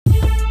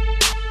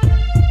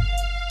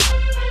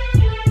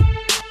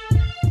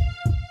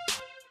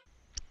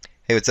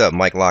Hey, what's up?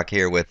 Mike Locke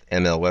here with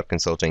ML Web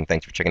Consulting.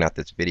 Thanks for checking out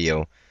this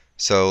video.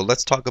 So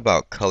let's talk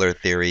about color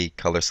theory,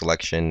 color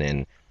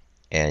selection,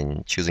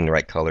 and choosing the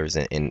right colors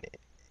in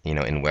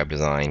web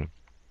design.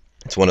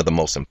 It's one of the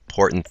most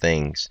important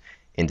things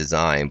in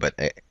design, but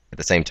at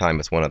the same time,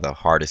 it's one of the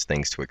hardest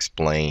things to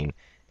explain,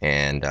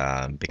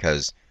 and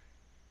because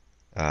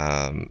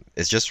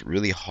it's just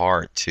really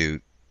hard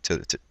to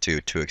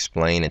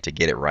explain and to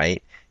get it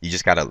right. You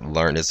just got to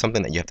learn. It's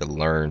something that you have to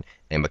learn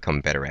and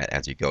become better at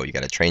as you go. You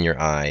got to train your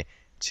eye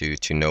to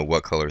know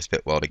what colors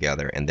fit well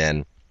together. And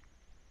then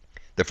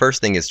the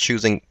first thing is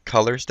choosing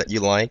colors that you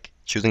like,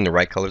 choosing the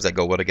right colors that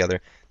go well together.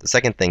 The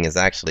second thing is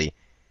actually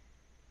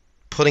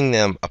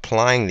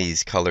applying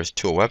these colors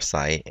to a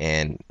website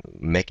and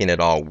making it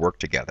all work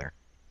together.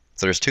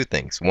 So there's two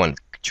things. One,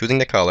 choosing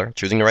the color,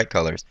 choosing the right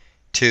colors.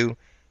 Two,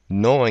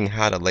 knowing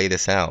how to lay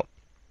this out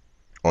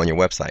on your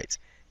websites.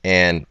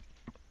 And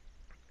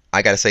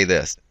I gotta say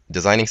this,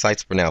 designing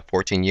sites for now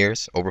 14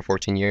 years, over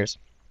 14 years,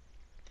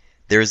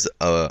 there's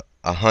a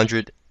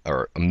hundred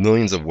or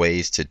millions of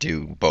ways to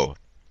do both.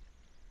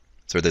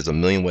 So there's a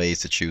million ways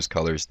to choose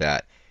colors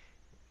that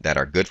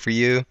are good for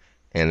you,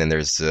 and then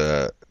there's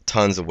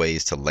tons of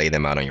ways to lay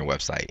them out on your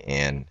website.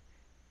 And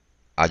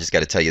I just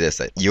got to tell you this,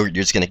 that you're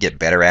just going to get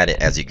better at it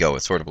as you go.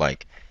 It's sort of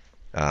like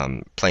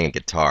playing a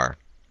guitar.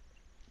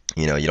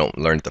 You know, you don't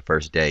learn it the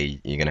first day.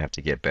 You're going to have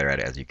to get better at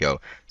it as you go.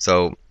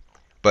 So,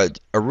 but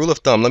a rule of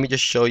thumb, let me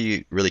just show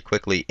you really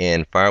quickly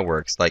in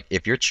Fireworks. Like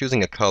if you're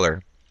choosing a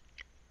color,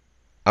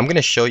 I'm going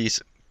to show you,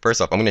 first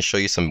off, I'm going to show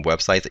you some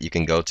websites that you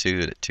can go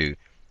to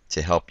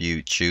help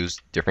you choose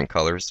different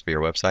colors for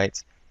your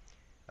websites.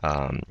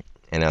 And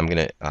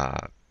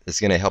it's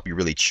going to help you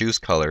really choose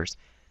colors.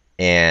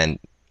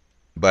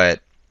 But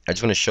I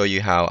just want to show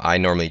you how I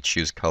normally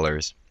choose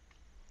colors,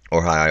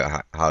 or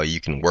how you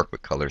can work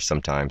with colors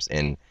sometimes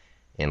in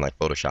like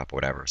Photoshop or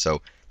whatever.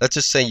 So let's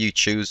just say you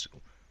choose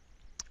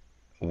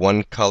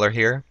one color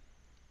here,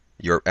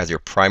 as your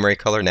primary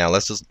color. Now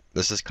let's just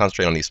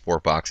concentrate on these four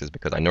boxes,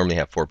 because I normally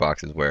have four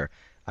boxes where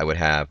I would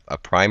have a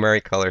primary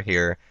color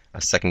here,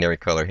 a secondary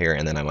color here,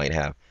 and then I might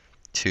have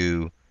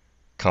two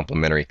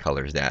complementary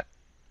colors that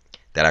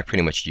I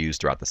pretty much use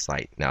throughout the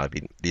site. Now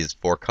these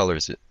four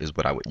colors is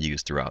what I would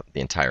use throughout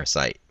the entire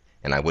site,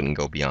 and I wouldn't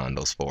go beyond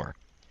those four.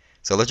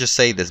 So let's just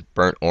say this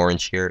burnt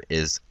orange here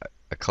is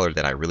a color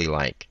that I really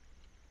like.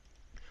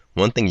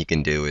 One thing you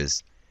can do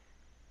is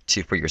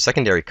for your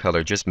secondary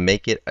color, just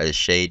make it a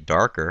shade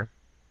darker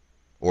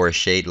or a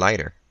shade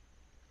lighter.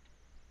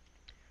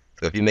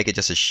 So if you make it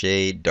just a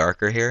shade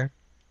darker here,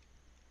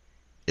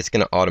 it's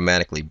going to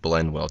automatically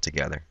blend well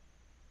together.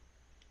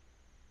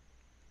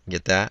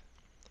 Get that?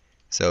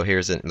 So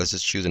let's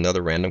just choose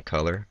another random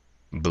color,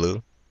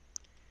 blue.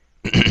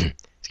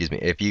 Excuse me.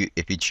 If you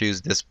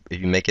choose this,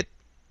 if you make it,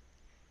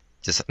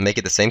 just make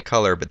it the same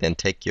color, but then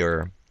take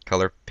your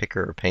color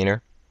picker or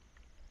painter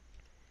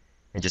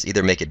and just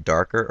either make it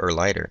darker or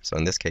lighter. So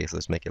in this case,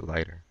 let's make it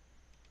lighter.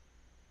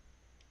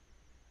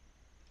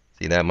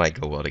 See, that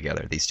might go well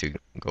together. These two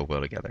go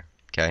well together.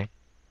 Okay.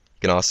 You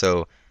can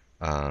also,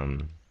 so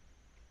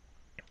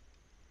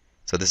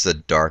this is a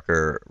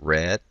darker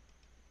red.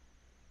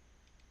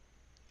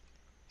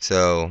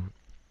 So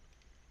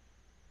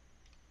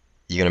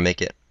you're gonna make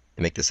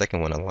the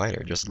second one a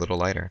lighter, just a little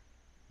lighter.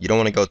 You don't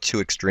want to go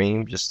too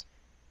extreme, just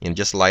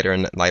just light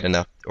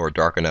enough or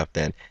dark enough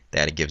then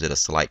that it gives it a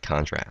slight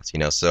contrast.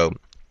 So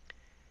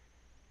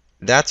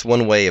that's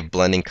one way of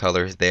blending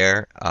colors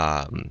there.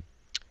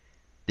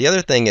 The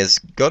other thing is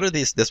go to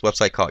this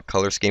website called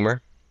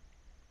colorschemer.com.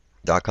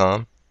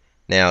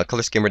 Now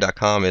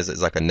colorschemer.com is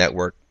like a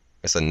network.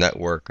 It's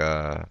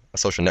a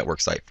social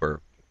network site for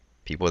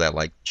people that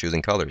like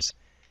choosing colors.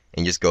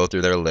 And you just go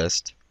through their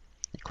list.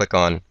 You click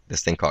on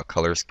this thing called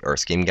colors or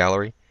scheme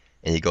gallery,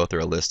 and you go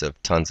through a list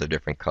of tons of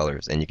different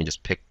colors, and you can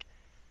just pick,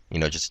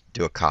 just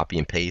do a copy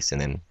and paste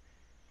and then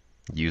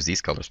use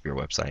these colors for your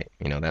website.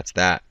 That's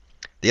that.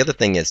 The other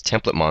thing is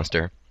Template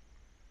Monster.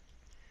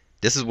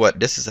 This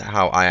is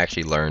how I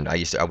actually learned.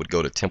 I would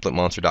go to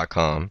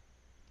templatemonster.com,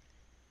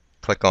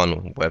 click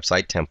on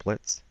website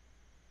templates,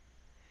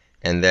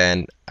 and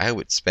then I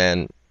would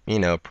spend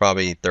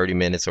probably 30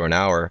 minutes or an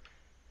hour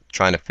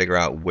trying to figure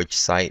out which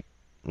site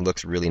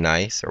looks really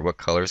nice or what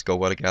colors go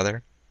well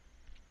together.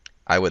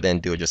 I would then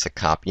do just a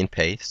copy and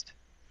paste.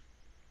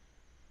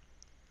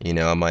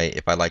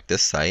 If I like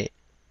this site,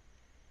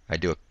 I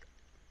go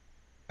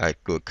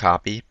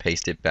copy,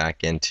 paste it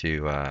back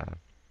into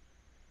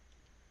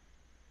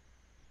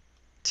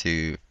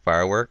to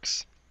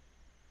Fireworks,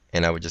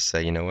 and I would just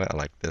say, you know what, I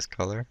like this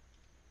color,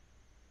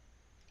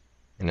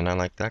 and then I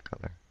like that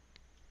color.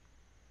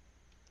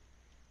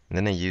 And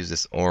then I use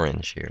this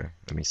orange here.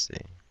 Let me see.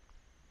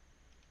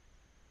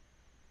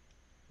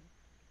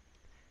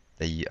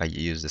 I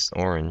use this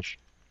orange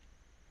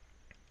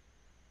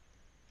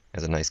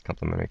as a nice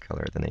complementary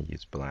color. Then I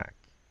use black.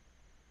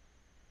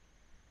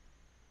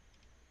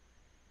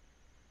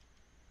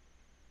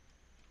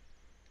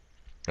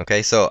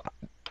 Okay, so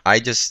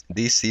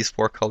these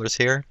four colors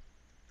here,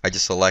 I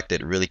just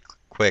selected really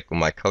quick with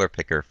my color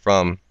picker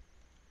from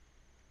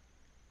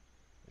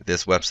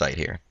this website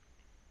here.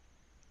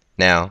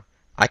 Now,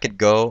 I could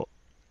go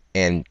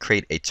and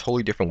create a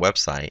totally different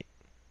website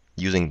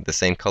using the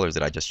same colors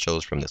that I just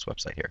chose from this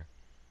website here.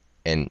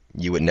 And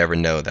you would never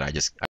know that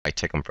I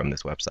took them from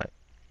this website.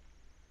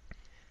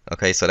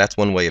 Okay, so that's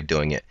one way of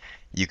doing it.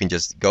 You can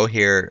just go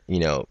here,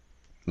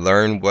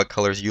 learn what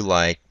colors you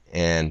like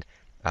and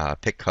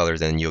pick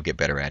colors, and you'll get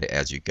better at it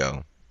as you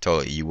go.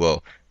 Totally, you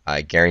will.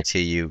 I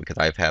guarantee you, because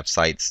I have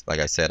sites, like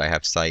I said, I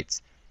have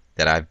sites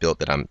that I've built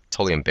that I'm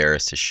totally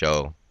embarrassed to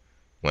show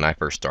when I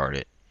first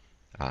started.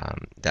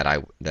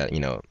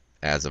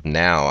 As of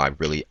now, I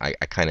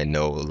kind of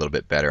know a little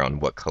bit better on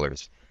what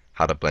colors,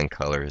 how to blend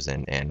colors,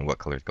 and what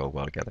colors go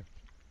well together.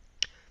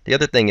 The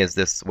other thing is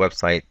these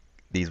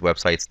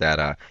websites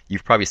that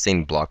you've probably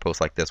seen blog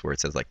posts like this where it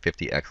says like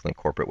 50 excellent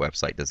corporate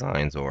website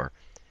designs, or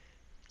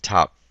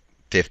top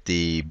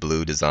 50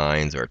 blue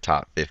designs, or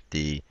top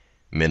 50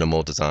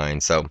 minimal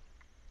designs. So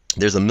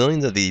there's a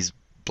million of these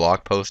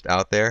blog posts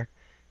out there.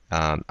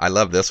 I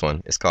love this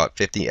one. It's called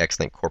 50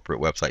 excellent corporate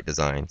website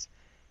designs,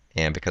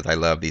 and because I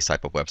love these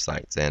type of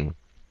websites, and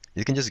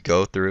you can just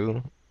go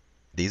through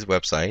these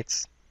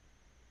websites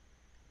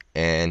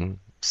and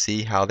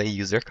see how they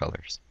use their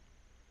colors.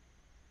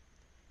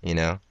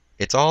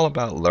 It's all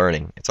about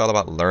learning. It's all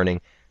about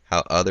learning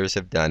how others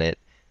have done it,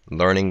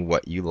 learning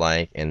what you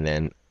like, and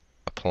then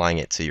applying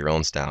it to your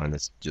own style, and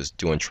it's just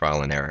doing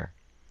trial and error.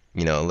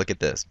 Look at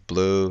this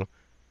blue,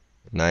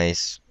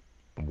 nice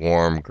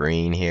warm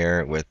green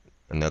here with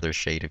another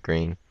shade of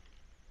green.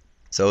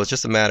 So it's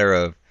just a matter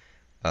of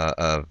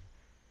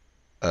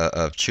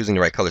choosing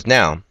the right colors.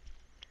 Now,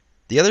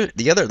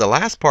 the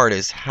last part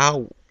is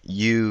how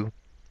you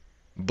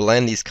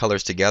blend these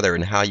colors together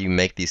and how you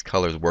make these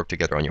colors work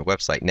together on your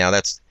website. Now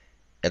that's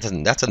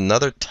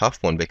another tough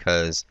one,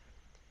 because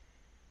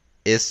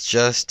it's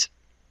just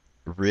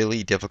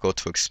really difficult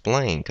to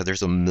explain, because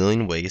there's a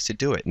million ways to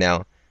do it.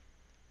 Now,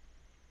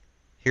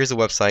 here's a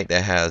website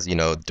that has,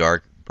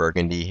 dark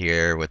burgundy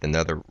here with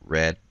another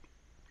red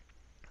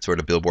sort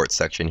of billboard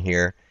section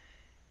here,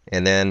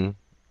 and then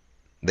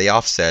they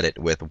offset it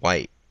with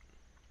white.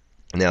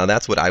 Now,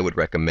 that's what I would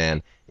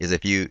recommend, is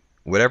if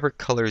whatever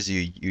colors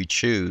you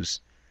choose,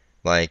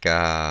 like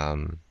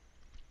let's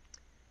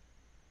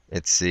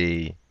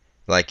see,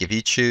 like if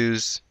you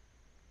choose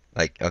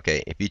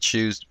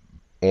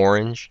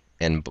orange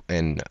and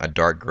a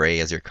dark gray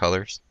as your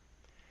colors,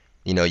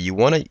 you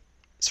want to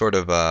sort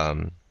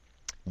of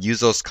use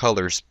those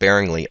colors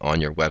sparingly on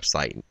your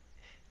website,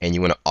 and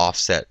you want to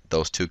offset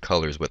those two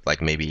colors with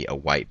like maybe a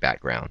white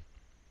background.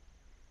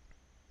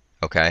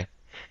 Okay,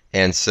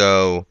 and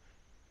so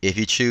if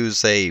you choose,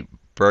 say,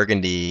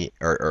 burgundy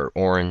or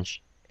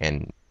orange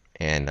and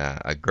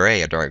a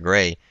dark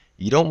gray,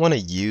 you don't want to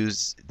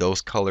use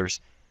those colors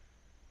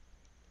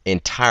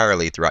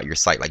entirely throughout your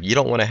site. Like, you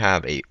don't want to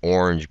have a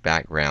orange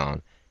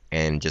background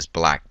and just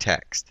black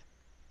text.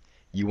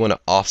 You want to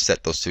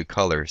offset those two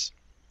colors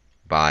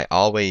by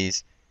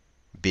always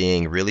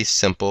being really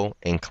simple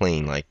and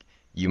clean. Like,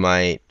 you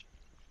might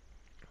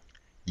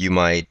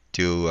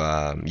do,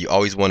 you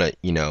always want to,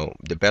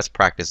 the best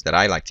practice that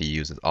I like to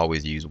use is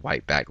always use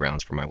white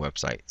backgrounds for my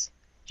websites.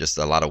 Just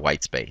a lot of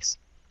white space.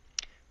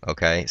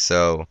 Okay,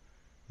 so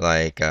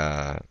like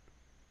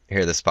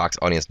here, this Fox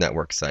Audience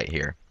Network site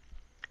here.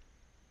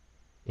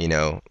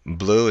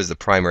 Blue is the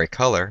primary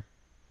color,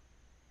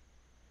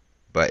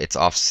 but it's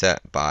offset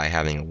by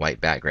having a white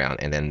background,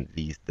 and then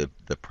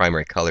the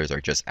primary colors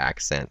are just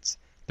accents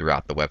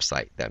throughout the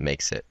website that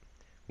makes it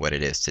what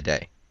it is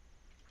today.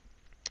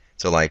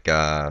 So like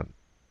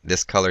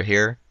this color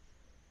here,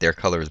 their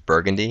color is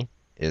burgundy,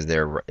 is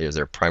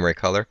their primary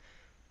color,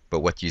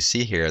 but what you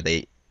see here,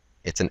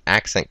 it's an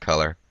accent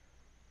color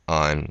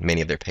on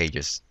many of their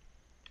pages.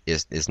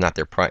 Is not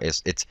their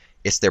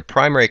it's their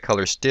primary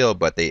color still,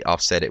 but they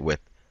offset it with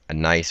a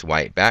nice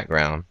white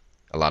background,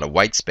 a lot of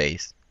white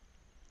space,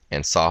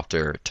 and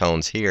softer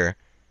tones here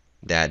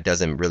that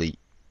doesn't really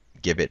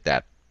give it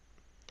that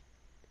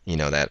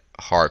that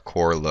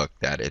hardcore look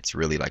that it's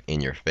really like in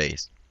your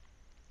face.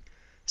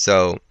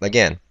 So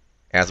again,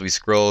 as we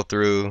scroll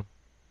through,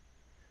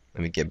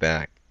 let me get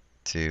back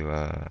to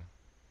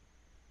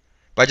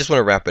but I just want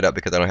to wrap it up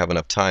because I don't have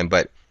enough time,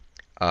 but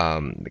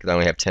because I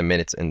only have 10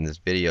 minutes in this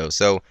video.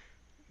 So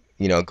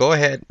go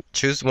ahead,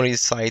 choose one of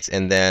these sites,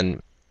 and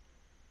then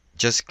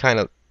just kind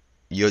of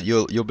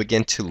you'll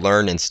begin to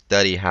learn and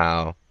study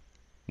how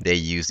they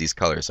use these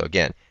colors. So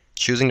again,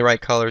 choosing the right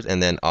colors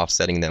and then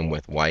offsetting them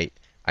with white,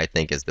 I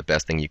think, is the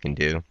best thing you can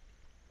do,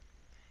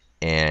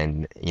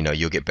 and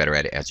you'll get better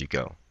at it as you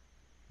go.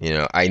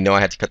 I know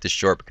I had to cut this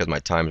short because my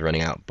time is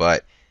running out,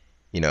 but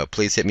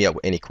please hit me up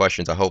with any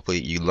questions.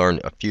 Hopefully you learn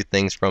a few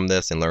things from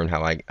this and learn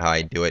how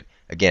I do it.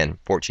 Again,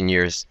 14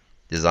 years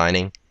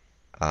designing,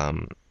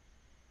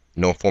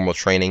 no formal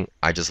training.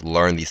 I just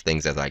learn these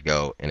things as I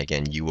go, and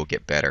again, you will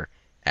get better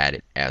at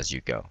it as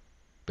you go.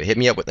 But hit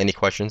me up with any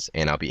questions,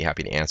 and I'll be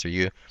happy to answer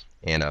you.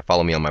 And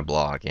follow me on my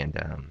blog, and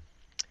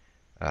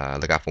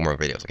look out for more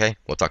videos. Okay,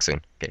 we'll talk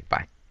soon. Okay,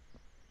 bye.